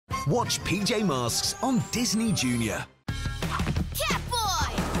Watch PJ Masks on Disney Junior.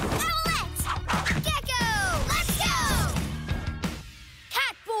 Catboy! Owlette! Gecko! Let's go!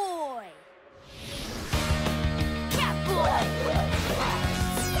 Catboy! Catboy!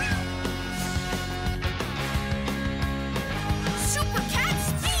 Super cat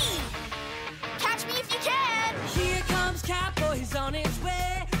speed! Catch me if you can! Here comes Catboy, he's on his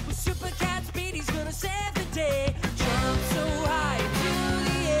way. With super cat speed, he's gonna save the day. Jump so high into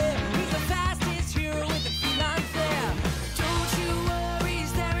the air. He's the fastest hero with the feline flair. Don't you worry,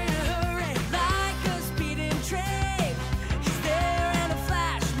 he's there in a hurry. Like a speeding train. He's there in a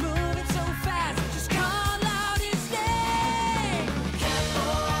flash, moving so fast. Just call out his name.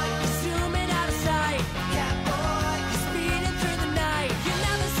 Catboy, zooming out of sight. Catboy, he's speeding through the night. You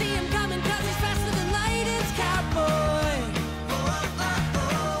never see him coming 'cause he's faster than light. It's Catboy.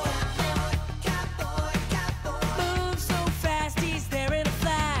 Moves so fast, he's there in a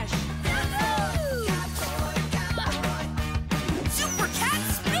flash. Super cat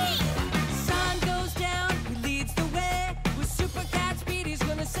speed! Sun goes down, he leads the way. With super cat speed, he's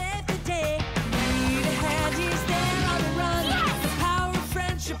gonna save the day. Need a hand, he's there on the run. Yes! The power of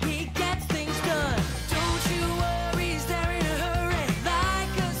friendship, he gets things done. Don't you worry, he's there in a hurry.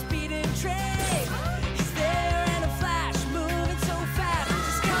 Like a speeding train. He's there in a flash, moving so fast.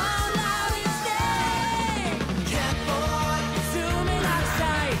 Just call out his name. Catboy, zooming out of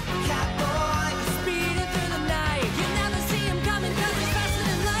sight. Catboy, speeding through the night. You never see him coming 'cause he's faster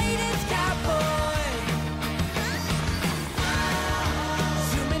than light. It's Catboy.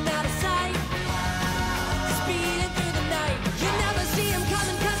 Zooming out of sight. Speeding through the night. You never see him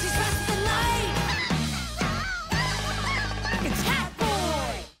coming 'cause he's faster than light. It's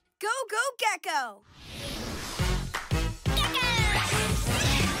Catboy. Go, go, Gecko!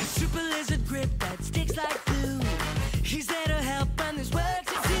 A super lizard grip that sticks like glue. He's there to help when there's work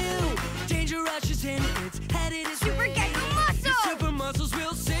to do. Danger rushes in, it's headed his Super way. Gecko muscle! His super muscles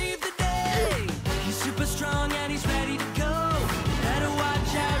will save the day. He's super strong and he's ready to go. Better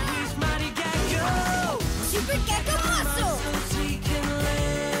watch out, he's mighty Gecko. Super Gecko muscle! Muscles, he can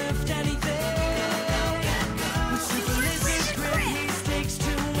lift anything. With super lizard grip, he sticks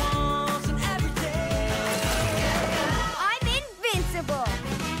to walls and everything. I'm invincible!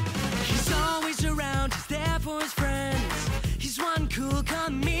 He's always around, he's there for his friends. He's one cool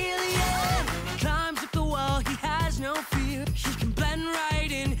chameleon. Climbs up the wall, he has no fear. He can blend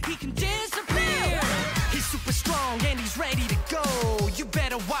right in, he can disappear. He's super strong and he's ready to go. You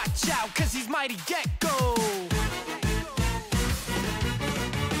better watch out, 'cause he's mighty Gecko.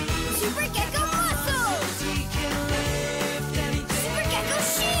 Super Gecko muscle! He can lift anything. Super Gecko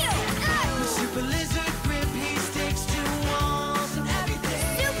shield! With super lizard grip, he sticks to walls and everything.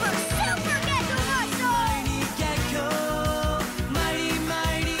 Super Gecko muscle! Mighty Gecko, mighty,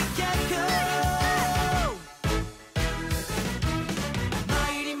 mighty Gecko.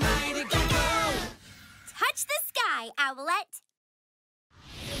 Mighty, mighty Gecko. Touch the sky, Owlette!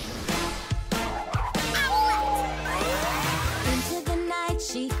 Owlette! Into the night,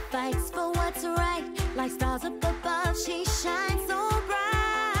 she fights for what's right. Like stars up above, she shines so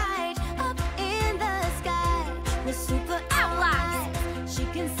bright. Up in the sky, with super Owlette! eyes, she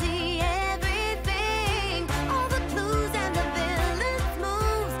can see everything. All the clues and the villains'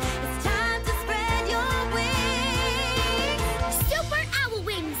 moves. It's time to spread your wings. Super Owl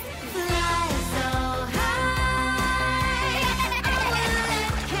Wings! Fly so high.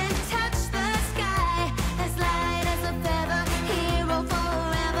 Owlette can touch the sky, as light as a feather, hero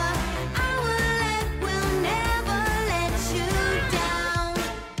forever. Owlette will never let you down.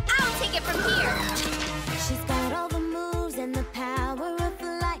 I'll take it from here! She's got all the moves and the power of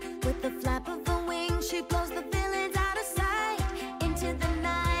flight. With the flap of a wing, she blows the villains out of sight. Into the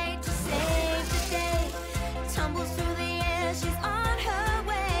night to save the day. Tumbles through the air, she's on her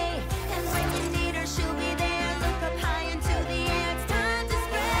way. And when you need her, she'll be there. Look up high into the air. It's time to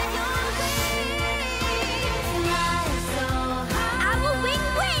spread your wings. Fly so high. Owl Wing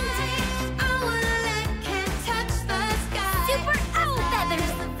wind! Owlette can touch the sky. Super Owl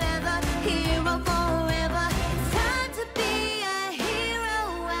feathers! As a feather, hero forever. It's time to be a hero.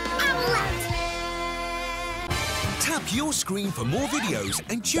 Owlette! Tap your screen for more videos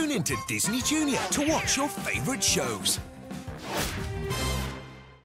and tune into Disney Junior to watch your favorite shows.